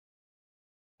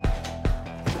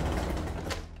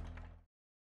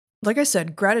like I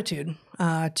said, gratitude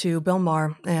to Bill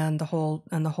Maher and the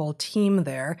whole team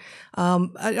there.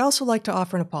 I'd also like to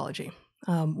offer an apology.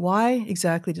 Why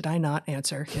exactly did I not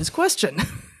answer his question?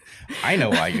 I know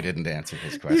why you didn't answer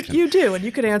his question. You do, and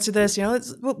you could answer this.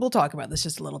 We'll talk about this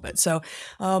just a little bit. So,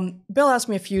 Bill asked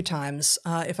me a few times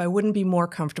if I wouldn't be more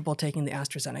comfortable taking the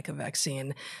AstraZeneca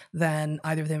vaccine than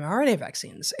either of the mRNA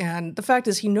vaccines. And the fact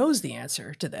is, he knows the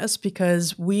answer to this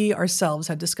because we ourselves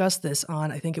had discussed this on,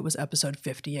 I think it was episode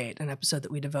 58, an episode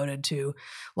that we devoted to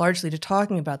largely to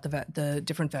talking about the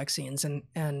different vaccines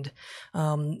and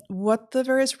what the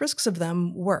various risks of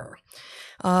them were.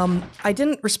 I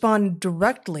didn't respond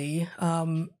directly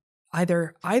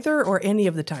either or any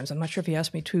of the times. I'm not sure if he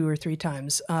asked me 2 or 3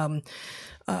 times.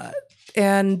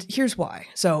 And here's why.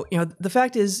 So, the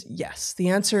fact is, yes. The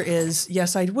answer is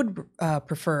yes, I would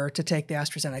prefer to take the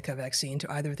AstraZeneca vaccine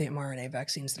to either of the mRNA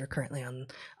vaccines that are currently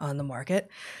on the market.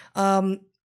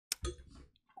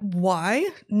 Why?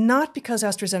 Not because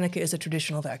AstraZeneca is a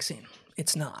traditional vaccine.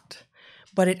 It's not.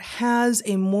 But it has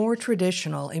a more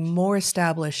traditional, a more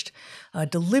established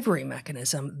delivery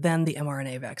mechanism than the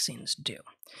mRNA vaccines do.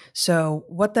 So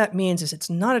what that means is it's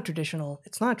not a traditional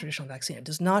vaccine. It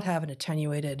does not have an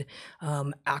attenuated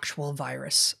actual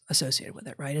virus associated with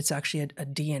it, right? It's actually a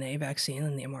DNA vaccine,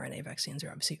 and the mRNA vaccines are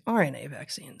obviously RNA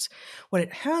vaccines. What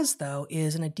it has, though,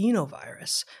 is an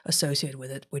adenovirus associated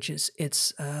with it, which is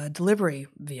its delivery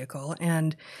vehicle.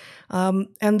 And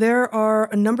there are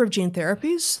a number of gene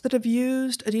therapies that have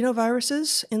used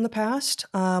adenoviruses in the past.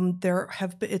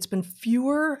 It's been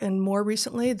fewer and more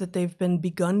recently that they've been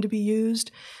begun to be used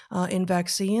in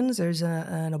vaccines. There's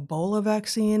an Ebola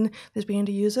vaccine that's beginning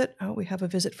to use it. We have a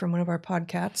visit from one of our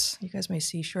podcasts you guys may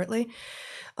see shortly.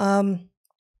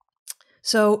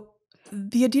 So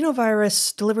the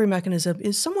adenovirus delivery mechanism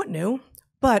is somewhat new,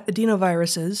 but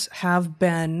adenoviruses have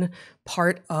been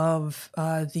part of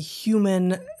the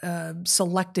human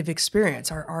selective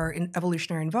experience, our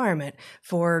evolutionary environment,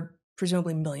 for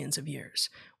presumably millions of years.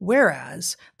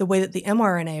 Whereas the way that the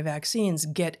mRNA vaccines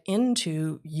get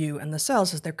into you and the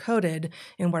cells is they're coated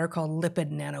in what are called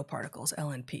lipid nanoparticles,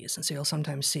 LNPs. And so you'll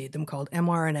sometimes see them called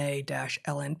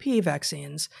mRNA-LNP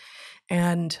vaccines.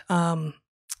 And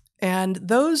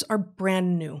those are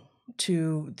brand new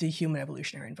to the human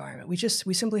evolutionary environment. We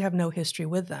simply have no history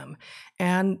with them.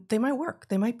 And they might work.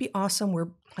 They might be awesome. We're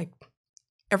like,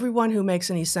 everyone who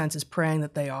makes any sense is praying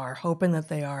that they are, hoping that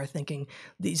they are, thinking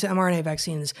these mRNA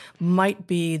vaccines might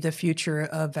be the future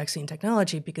of vaccine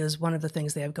technology, because one of the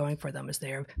things they have going for them is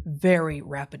they are very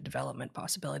rapid development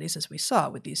possibilities, as we saw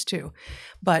with these two.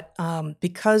 But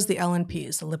because the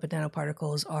LNPs, the lipid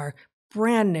nanoparticles, are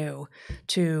brand new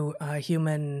to the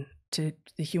human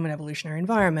evolutionary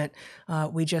environment,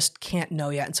 we just can't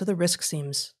know yet. And so the risk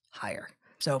seems higher.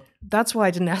 So that's why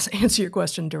I didn't answer your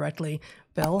question directly,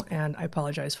 Bill, and I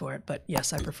apologize for it. But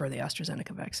yes, I prefer the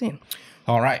AstraZeneca vaccine.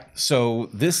 All right. So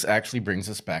this actually brings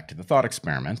us back to the thought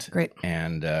experiment. Great.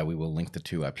 And we will link the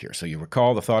two up here. So you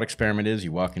recall the thought experiment is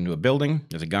you walk into a building,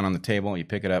 there's a gun on the table, you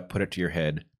pick it up, put it to your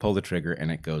head, pull the trigger,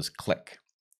 and it goes click.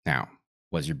 Now,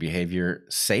 was your behavior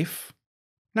safe?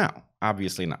 No,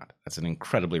 obviously not. That's an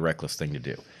incredibly reckless thing to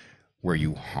do. Were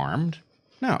you harmed?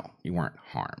 No, you weren't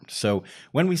harmed. So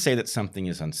when we say that something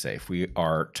is unsafe, we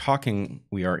are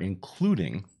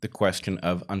including the question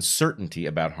of uncertainty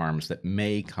about harms that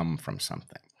may come from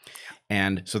something.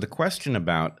 And so the question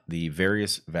about the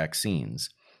various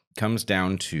vaccines comes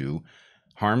down to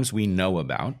harms we know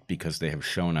about because they have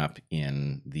shown up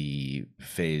in the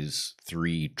phase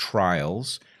 3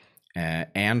 trials,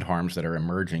 and harms that are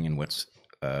emerging in what's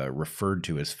referred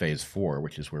to as phase 4,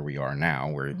 which is where we are now,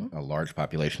 where a large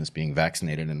population is being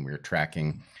vaccinated, and we're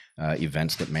tracking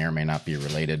events that may or may not be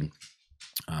related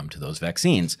to those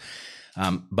vaccines.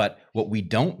 But what we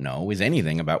don't know is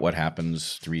anything about what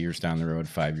happens 3 years down the road,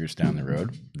 5 years down the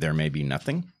road. There may be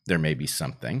nothing. There may be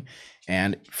something.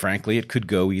 And frankly, it could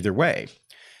go either way.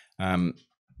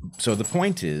 So the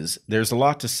point is, there's a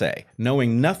lot to say.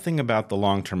 Knowing nothing about the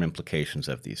long-term implications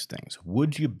of these things,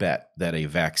 would you bet that a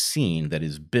vaccine that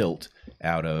is built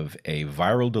out of a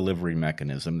viral delivery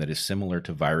mechanism that is similar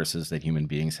to viruses that human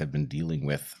beings have been dealing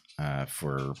with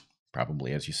for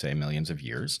probably, as you say, millions of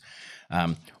years,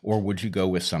 or would you go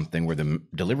with something where the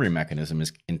delivery mechanism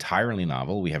is entirely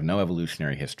novel, we have no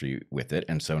evolutionary history with it,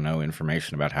 and so no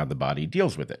information about how the body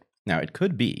deals with it? Now, it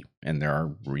could be, and there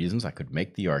are reasons I could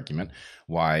make the argument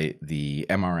why the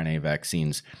mRNA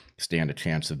vaccines stand a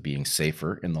chance of being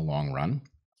safer in the long run.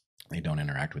 They don't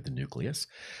interact with the nucleus.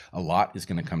 A lot is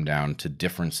going to come down to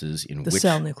differences in the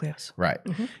cell nucleus. Right.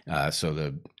 So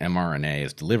the mRNA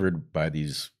is delivered by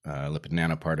these lipid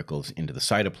nanoparticles into the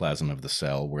cytoplasm of the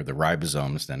cell, where the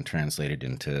ribosome is then translated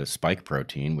into spike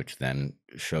protein, which then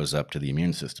shows up to the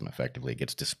immune system effectively. It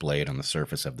gets displayed on the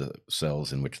surface of the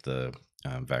cells in which the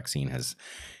vaccine has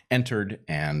entered,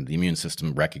 and the immune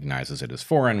system recognizes it as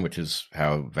foreign, which is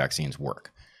how vaccines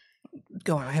work.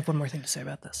 Go on. I have one more thing to say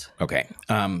about this. Okay.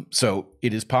 So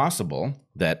it is possible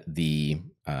that the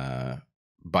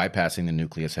bypassing the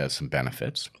nucleus has some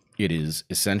benefits. It is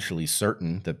essentially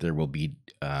certain that there will be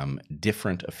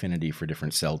different affinity for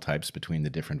different cell types between the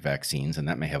different vaccines, and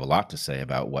that may have a lot to say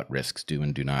about what risks do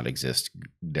and do not exist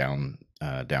down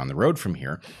the road from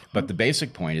here. But the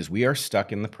basic point is we are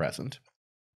stuck in the present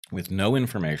with no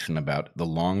information about the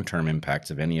long-term impacts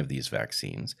of any of these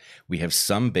vaccines. We have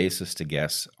some basis to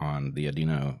guess on the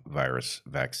adenovirus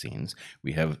vaccines.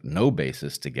 We have no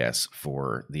basis to guess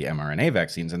for the mRNA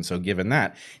vaccines. And so given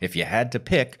that, if you had to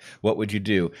pick, what would you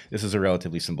do? This is a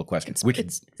relatively simple question.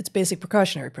 It's basic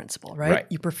precautionary principle, right?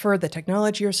 You prefer the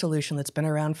technology or solution that's been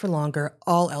around for longer,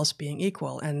 all else being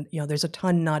equal. And there's a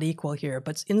ton not equal here.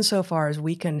 But insofar as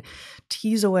we can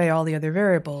tease away all the other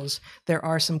variables, there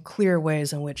are some clear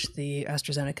ways in which the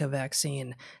AstraZeneca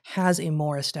vaccine has a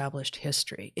more established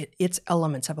history. Its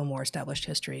elements have a more established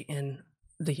history in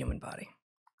the human body.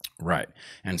 Right.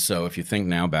 And so if you think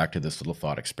now back to this little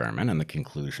thought experiment and the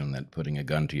conclusion that putting a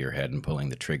gun to your head and pulling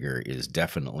the trigger is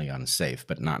definitely unsafe,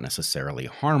 but not necessarily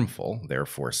harmful,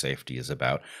 therefore safety is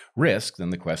about risk, then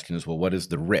the question is, well, what is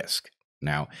the risk?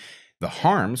 Now, the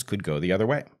harms could go the other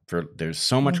way. There's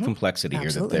so much complexity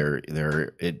here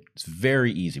that it's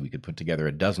very easy. We could put together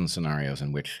a dozen scenarios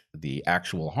in which the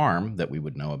actual harm that we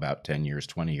would know about 10 years,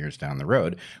 20 years down the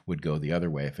road would go the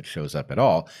other way if it shows up at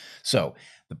all. So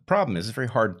the problem is it's very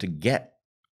hard to get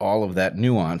all of that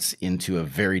nuance into a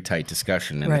very tight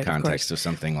discussion in the context of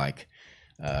something like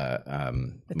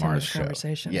Mars show.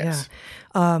 Conversation. Yes.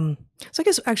 Yeah. So I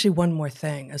guess actually one more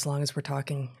thing, as long as we're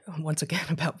talking once again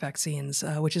about vaccines,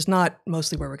 which is not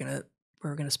mostly where we're going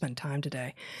to spend time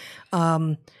today.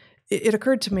 It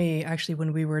occurred to me actually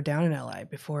when we were down in LA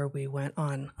before we went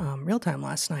on real time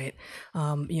last night.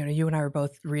 You and I were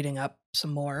both reading up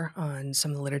some more on some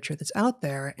of the literature that's out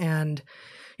there, and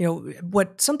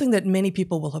something that many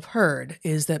people will have heard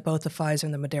is that both the Pfizer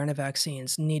and the Moderna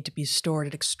vaccines need to be stored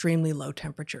at extremely low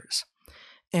temperatures.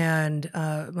 And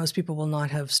most people will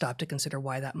not have stopped to consider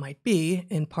why that might be.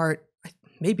 In part,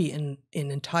 maybe in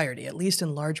entirety, at least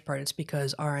in large part, it's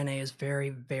because RNA is very,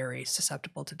 very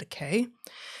susceptible to decay,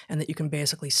 and that you can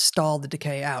basically stall the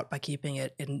decay out by keeping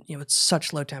it in at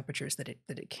such low temperatures that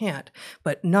it can't.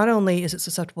 But not only is it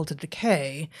susceptible to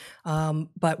decay,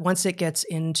 but once it gets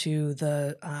into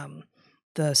the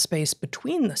space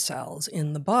between the cells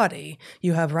in the body,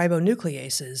 you have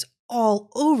ribonucleases all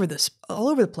over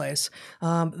the place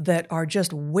that are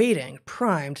just waiting,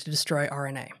 primed to destroy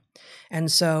RNA.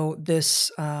 And so this,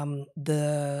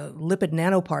 the lipid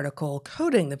nanoparticle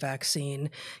coating the vaccine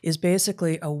is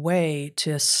basically a way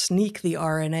to sneak the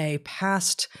RNA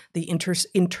past the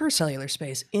intercellular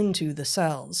space into the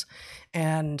cells.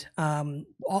 And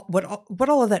what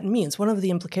all of that means, one of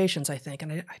the implications, I think,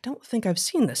 and I don't think I've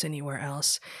seen this anywhere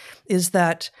else, is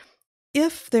that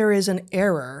if there is an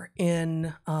error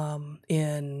in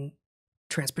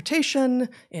transportation,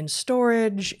 in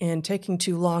storage, in taking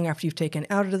too long after you've taken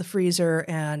out of the freezer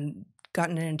and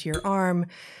gotten it into your arm,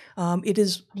 it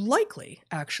is likely,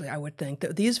 actually, I would think,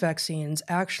 that these vaccines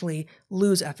actually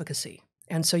lose efficacy.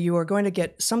 And so you are going to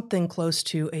get something close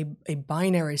to a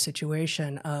binary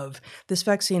situation of this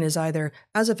vaccine is either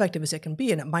as effective as it can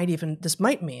be, and this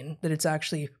might mean that it's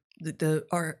actually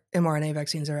our mRNA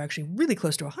vaccines are actually really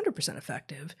close to 100%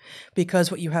 effective, because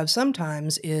what you have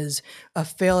sometimes is a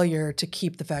failure to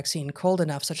keep the vaccine cold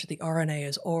enough such that the RNA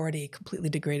is already completely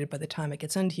degraded by the time it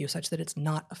gets into you, such that it's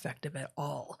not effective at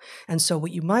all. And so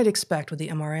what you might expect with the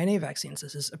mRNA vaccines,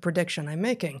 this is a prediction I'm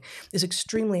making, is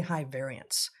extremely high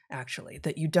variance, actually,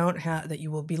 that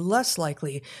you will be less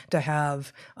likely to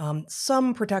have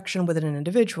some protection within an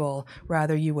individual.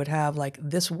 Rather, you would have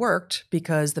this worked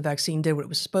because the vaccine did what it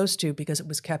was supposed to, because it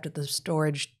was kept at the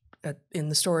storage in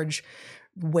the storage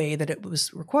way that it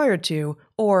was required to,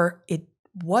 or it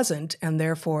wasn't, and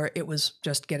therefore it was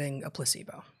just getting a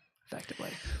placebo. effectively.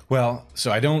 Well,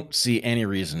 so I don't see any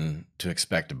reason to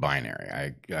expect a binary.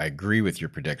 I agree with your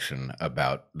prediction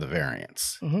about the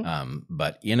variants.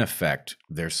 But in effect,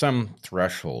 there's some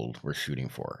threshold we're shooting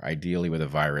for. Ideally, with a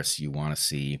virus, you want to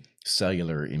see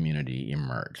cellular immunity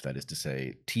emerge. That is to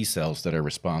say, T cells that are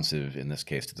responsive, in this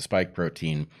case, to the spike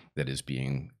protein that is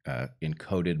being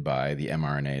encoded by the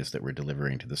mRNAs that we're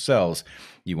delivering to the cells.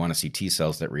 You want to see T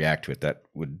cells that react to it. That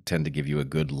would tend to give you a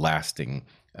good lasting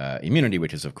immunity,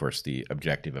 which is, of course, the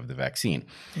objective of the vaccine.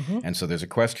 And so there's a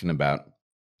question about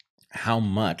how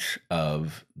much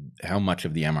of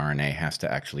the mRNA has to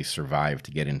actually survive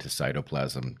to get into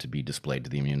cytoplasm, to be displayed to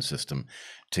the immune system,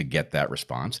 to get that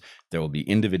response. There will be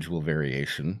individual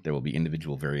variation. There will be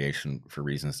individual variation for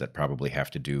reasons that probably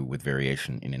have to do with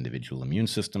variation in individual immune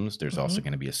systems. There's also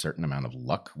going to be a certain amount of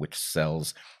luck, which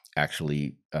cells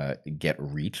actually get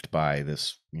reached by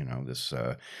this,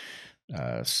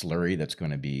 slurry that's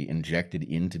going to be injected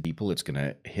into people. It's going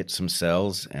to hit some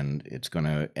cells and it's going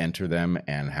to enter them,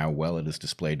 and how well it is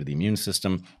displayed to the immune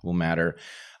system will matter.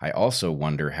 I also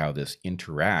wonder how this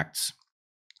interacts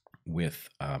with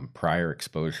prior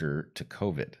exposure to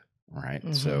COVID, right?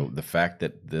 So the fact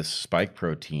that this spike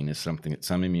protein is something that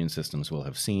some immune systems will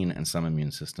have seen and some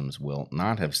immune systems will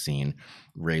not have seen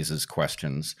raises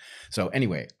questions. So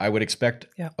anyway, I would expect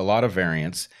a lot of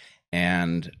variants.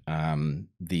 And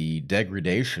the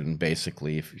degradation,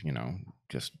 basically, if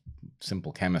just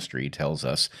simple chemistry tells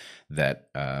us that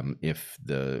if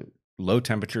the low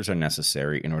temperatures are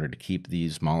necessary in order to keep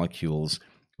these molecules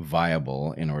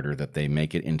viable, in order that they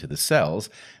make it into the cells,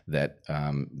 that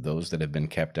those that have been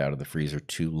kept out of the freezer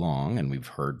too long, and we've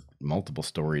heard multiple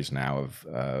stories now of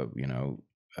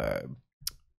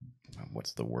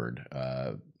what's the word?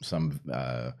 Some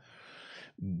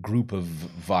group of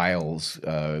vials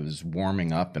is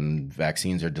warming up and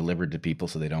vaccines are delivered to people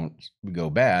so they don't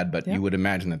go bad. But you would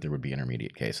imagine that there would be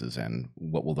intermediate cases, and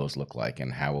what will those look like,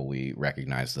 and how will we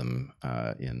recognize them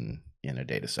in a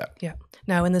data set? Yeah.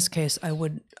 Now, in this case, I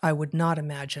would not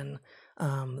imagine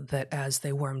that as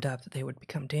they warmed up that they would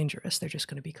become dangerous. They're just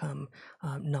going to become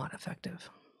not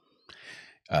effective.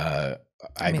 I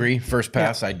agree. First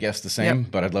pass, I'd guess the same,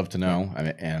 but I'd love to know.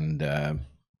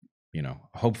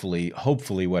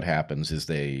 Hopefully what happens is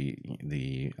the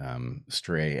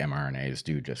stray mRNAs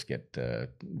do just get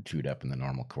chewed up in the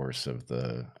normal course of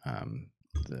the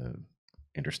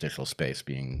interstitial space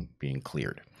being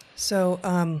cleared. So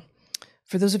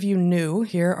for those of you new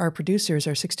here, our producers,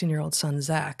 our 16-year-old son,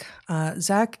 Zach.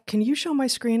 Zach, can you show my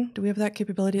screen? Do we have that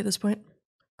capability at this point?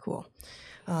 Cool.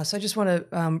 So I just want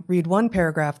to read one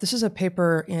paragraph. This is a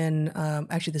paper in,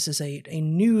 actually this is a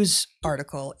news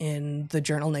article in the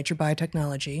journal Nature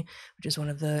Biotechnology, which is one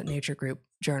of the Nature Group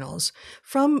journals,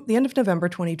 from the end of November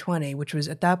 2020, which was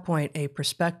at that point a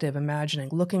perspective,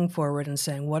 looking forward and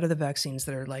saying, what are the vaccines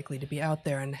that are likely to be out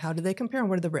there and how do they compare and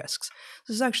what are the risks?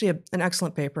 This is actually an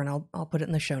excellent paper, and I'll put it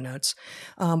in the show notes.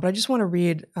 But I just want to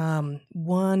read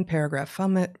one paragraph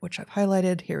from it, which I've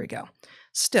highlighted. Here we go.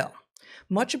 Still,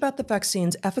 much about the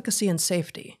vaccine's efficacy and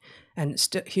safety, and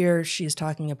here she's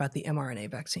talking about the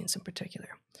mRNA vaccines in particular.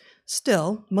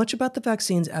 Still, much about the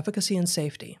vaccine's efficacy and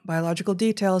safety, biological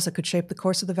details that could shape the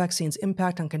course of the vaccine's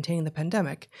impact on containing the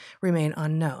pandemic, remain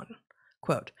unknown.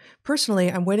 Quote,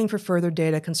 personally, I'm waiting for further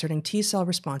data concerning T-cell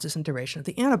responses and duration of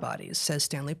the antibodies, says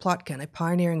Stanley Plotkin, a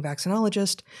pioneering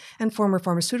vaccinologist and former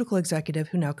pharmaceutical executive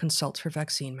who now consults for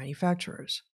vaccine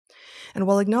manufacturers. And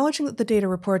while acknowledging that the data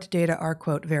are,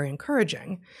 quote, very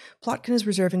encouraging, Plotkin is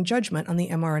reserving judgment on the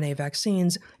mRNA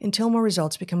vaccines until more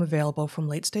results become available from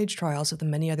late-stage trials of the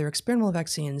many other experimental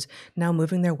vaccines now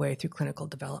moving their way through clinical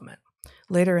development.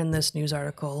 Later in this news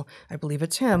article, I believe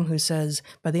it's him who says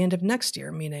by the end of next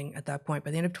year, meaning at that point,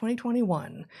 by the end of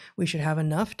 2021, we should have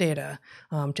enough data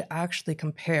to actually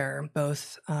compare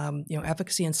both,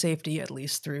 efficacy and safety, at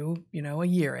least through, a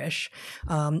year-ish,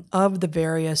 of the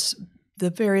various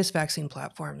vaccine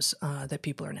platforms that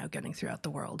people are now getting throughout the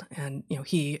world. And,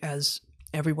 he, as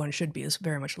everyone should be, is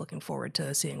very much looking forward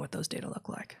to seeing what those data look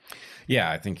like.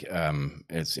 Yeah, I think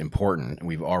it's important.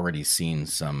 We've already seen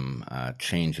some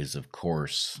changes of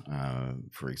course.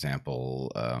 For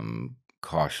example,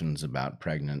 cautions about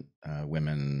pregnant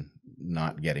women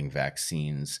not getting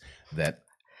vaccines that...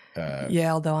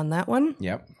 although on that one.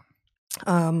 Yep.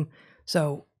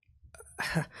 So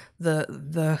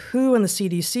the WHO and the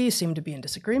CDC seem to be in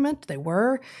disagreement. They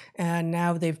were, and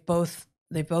now they've both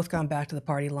gone back to the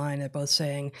party line. They're both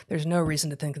saying there's no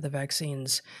reason to think that the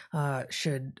vaccines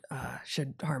should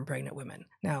harm pregnant women.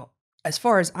 Now, as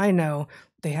far as I know,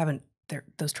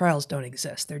 those trials don't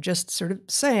exist. They're just sort of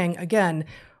saying, again,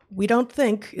 we don't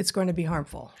think it's going to be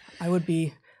harmful.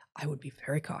 I would be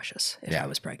very cautious if Yeah. I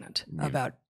was pregnant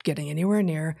about getting anywhere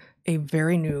near a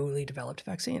very newly developed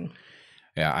vaccine.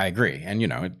 Yeah, I agree. And,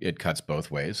 it cuts both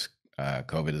ways.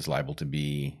 COVID is liable to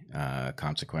be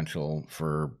consequential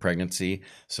for pregnancy.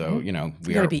 So,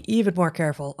 we got to be even more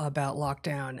careful about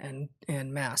lockdown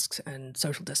and masks and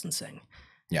social distancing.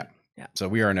 Yeah. Yeah. So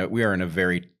we are in a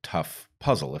very tough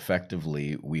puzzle.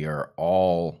 Effectively, we are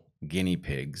all guinea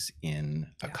pigs in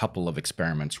a couple of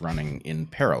experiments running in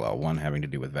parallel, one having to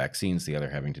do with vaccines, the other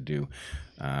having to do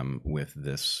with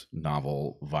this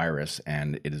novel virus.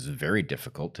 And it is very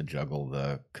difficult to juggle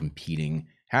the competing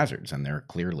hazards. And there are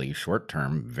clearly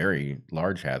short-term, very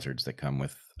large hazards that come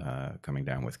with coming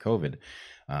down with COVID.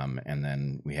 And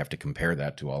then we have to compare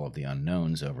that to all of the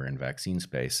unknowns over in vaccine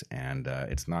space. And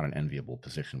it's not an enviable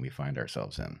position we find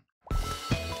ourselves in.